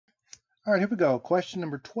All right, here we go. Question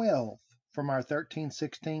number 12 from our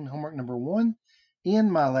 1316 homework number 1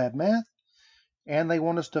 in MyLab Math. And they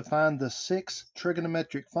want us to find the 6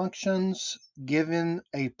 trigonometric functions given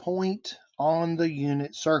a point on the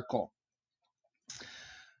unit circle.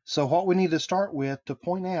 So what we need to start with to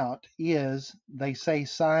point out is they say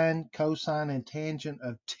sine, cosine, and tangent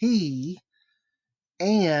of t,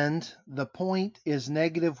 and the point is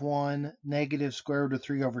 -1, negative square root of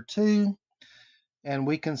 3 over 2. And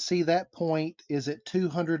we can see that point is at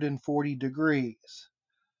 240 degrees.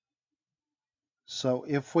 So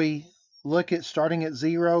if we look at starting at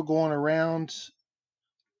 0, going around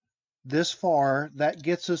this far, that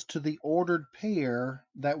gets us to the ordered pair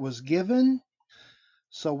that was given.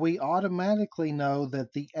 So we automatically know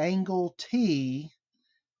that the angle T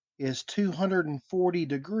is 240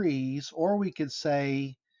 degrees, or we could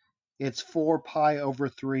say it's 4 pi over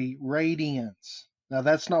 3 radians. Now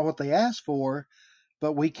that's not what they asked for,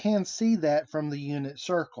 but we can see that from the unit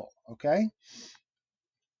circle, okay?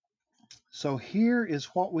 So here is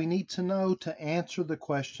what we need to know to answer the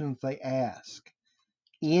questions they ask.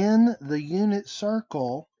 In the unit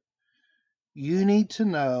circle, you need to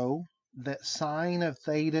know that sine of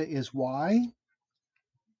theta is y,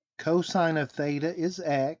 cosine of theta is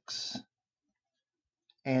x,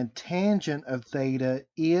 and tangent of theta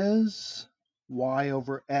is y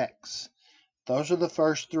over x. Those are the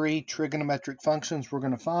first 3 trigonometric functions we're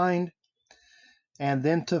going to find. And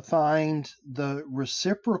then to find the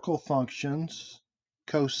reciprocal functions,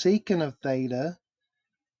 cosecant of theta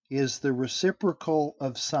is the reciprocal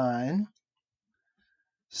of sine,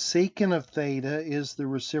 secant of theta is the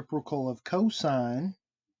reciprocal of cosine,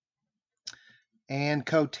 and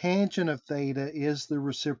cotangent of theta is the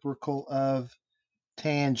reciprocal of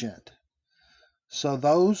tangent. So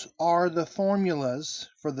those are the formulas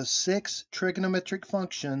for the 6 trigonometric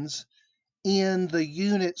functions in the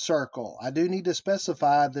unit circle. I do need to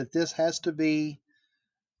specify that this has to be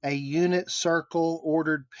a unit circle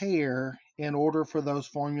ordered pair in order for those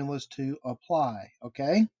formulas to apply,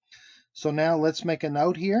 okay? So now let's make a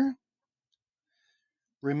note here.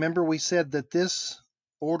 Remember we said that this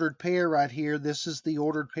ordered pair right here, this is the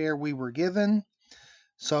ordered pair we were given.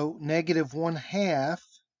 So -1/2,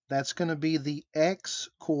 that's going to be the x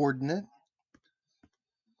coordinate.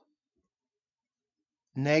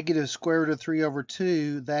 Negative square root of 3 over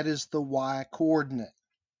 2, that is the y coordinate.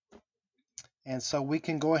 And so we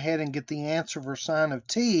can go ahead and get the answer for sine of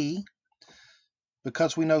t.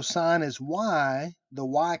 Because we know sine is y, the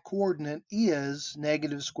y coordinate is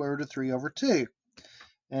negative square root of 3 over 2.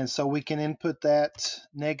 And so we can input that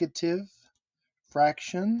negative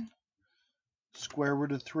fraction, square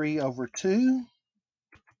root of 3 over 2.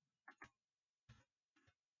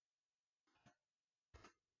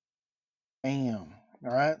 Bam.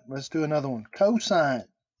 All right, let's do another one. Cosine.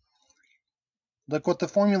 Look what the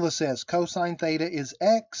formula says. Cosine theta is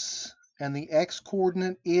x, and the x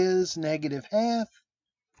coordinate is -1/2.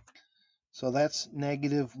 So that's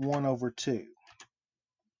 -1 over 2.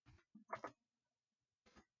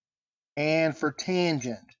 And for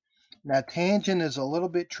tangent. Now tangent is a little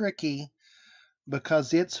bit tricky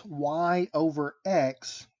because it's y over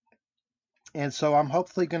x. And so I'm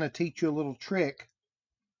hopefully going to teach you a little trick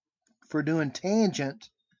for doing tangent.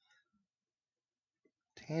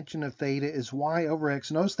 Tangent of theta is y over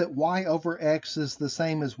x. Notice that y over x is the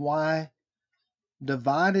same as y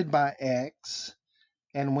divided by x.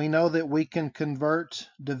 And we know that we can convert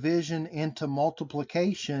division into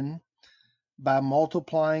multiplication by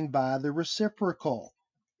multiplying by the reciprocal.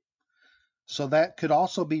 So that could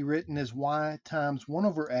also be written as y times 1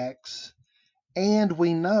 over x. And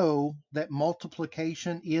we know that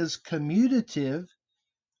multiplication is commutative,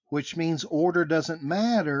 which means order doesn't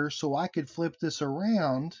matter. So I could flip this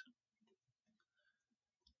around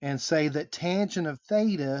and say that tangent of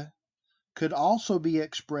theta could also be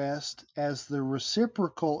expressed as the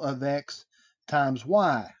reciprocal of x times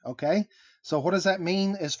y, okay? So what does that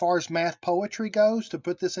mean as far as math poetry goes, to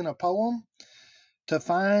put this in a poem? To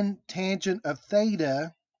find tangent of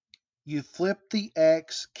theta, you flip the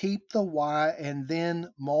x, keep the y, and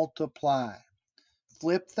then multiply.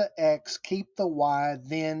 Flip the x, keep the y,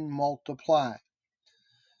 then multiply.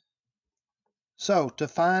 So to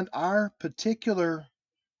find our particular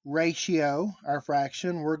ratio, our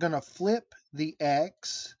fraction, we're going to flip the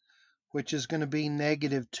x, which is going to be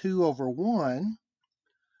 -2 over 1.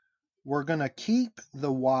 We're going to keep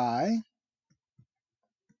the y,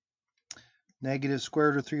 negative square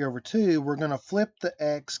root of 3 over 2. We're going to flip the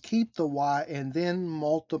x, keep the y, and then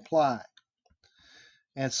multiply.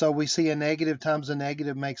 And so we see a negative times a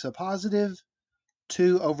negative makes a positive.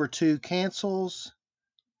 2 over 2 cancels.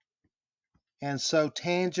 And so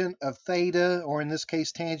tangent of theta, or in this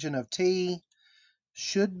case tangent of t,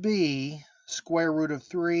 should be square root of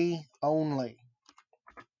 3 only.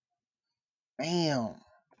 Bam.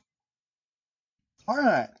 All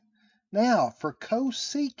right. Now for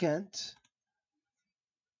cosecant,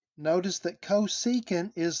 notice that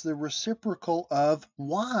cosecant is the reciprocal of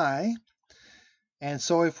y. And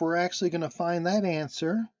so if we're actually going to find that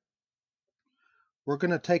answer, we're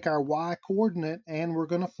going to take our y coordinate and we're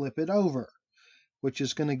going to flip it over, which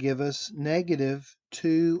is going to give us negative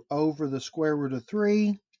 2 over the square root of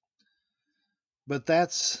 3. But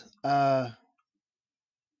that's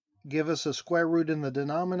give us a square root in the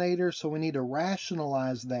denominator, so we need to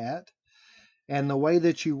rationalize that. And the way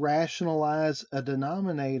that you rationalize a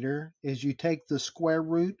denominator is you take the square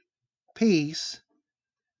root piece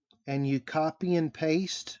and you copy and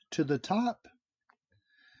paste to the top,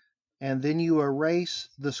 and then you erase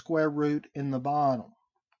the square root in the bottom.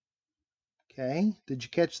 Okay, did you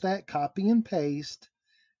catch that? Copy and paste,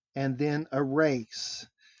 and then erase.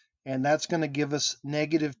 And that's going to give us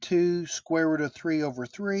negative 2 square root of 3 over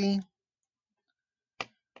 3.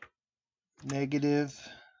 Negative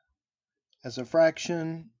as a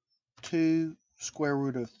fraction, 2 square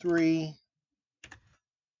root of 3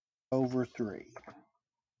 over 3.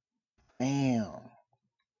 Bam.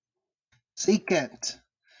 Secant.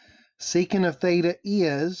 Secant of theta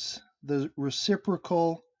is the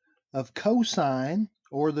reciprocal of cosine,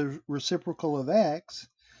 or the reciprocal of x.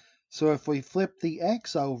 So if we flip the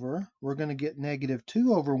x over, we're going to get negative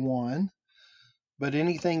 2 over 1. But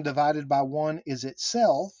anything divided by 1 is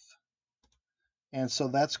itself. And so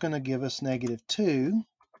that's going to give us negative 2.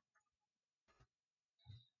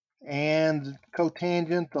 And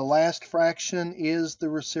cotangent, the last fraction, is the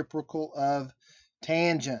reciprocal of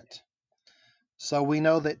tangent. So we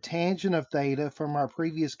know that tangent of theta from our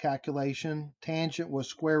previous calculation, tangent was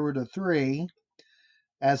square root of 3.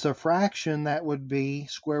 As a fraction, that would be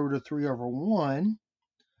square root of 3 over 1.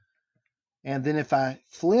 And then if I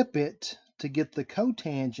flip it to get the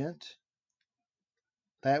cotangent,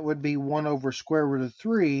 that would be 1 over square root of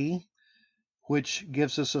 3, which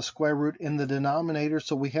gives us a square root in the denominator.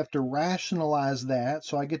 So we have to rationalize that.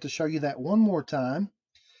 So I get to show you that one more time.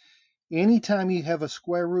 Anytime you have a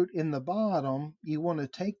square root in the bottom, you want to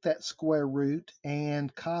take that square root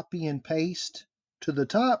and copy and paste to the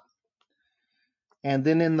top. And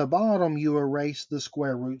then in the bottom, you erase the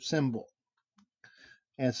square root symbol.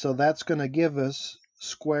 And so that's going to give us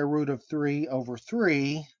square root of 3 over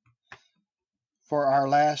 3 for our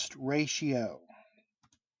last ratio.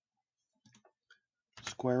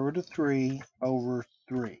 Square root of 3 over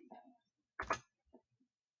 3.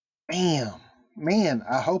 Bam! Man,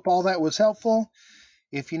 I hope all that was helpful.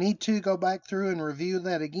 If you need to, go back through and review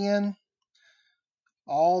that again.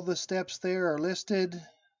 All the steps there are listed,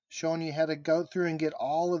 showing you how to go through and get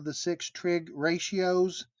all of the 6 trig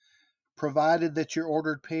ratios, provided that your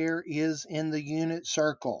ordered pair is in the unit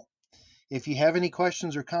circle. If you have any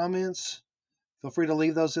questions or comments, feel free to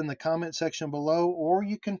leave those in the comment section below, or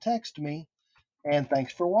you can text me. And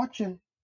thanks for watching.